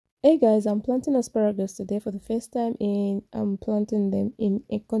Hey guys, I'm planting asparagus today for the first time and I'm planting them in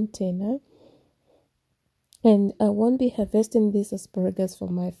a container. And I won't be harvesting this asparagus for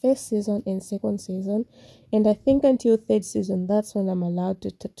my first season and second season. And I think until third season, that's when I'm allowed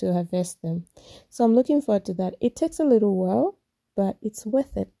to harvest them. So I'm looking forward to that. It takes a little while, but it's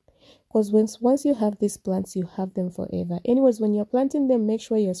worth it. Because once you have these plants, you have them forever. Anyways, when you're planting them, make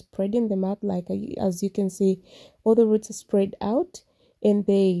sure you're spreading them out. Like as you can see, all the roots are spread out, and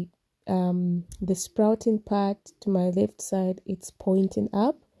the sprouting part to my left side, it's pointing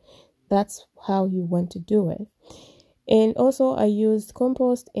up. That's how you want to do it. And also I used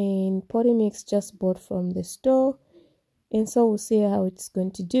compost and potting mix just bought from the store, and so we'll see how it's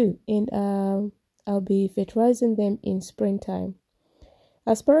going to do. And I'll be fertilizing them in springtime.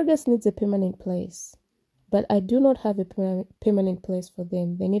 Asparagus needs a permanent place, but I do not have a permanent place for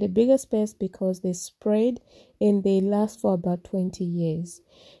them. They need a bigger space because they spread and they last for about 20 years.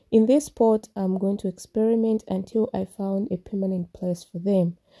 In this pot, I'm going to experiment until I found a permanent place for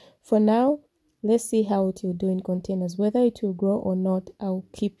them. For now, let's see how it will do in containers. Whether it will grow or not, I'll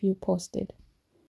keep you posted.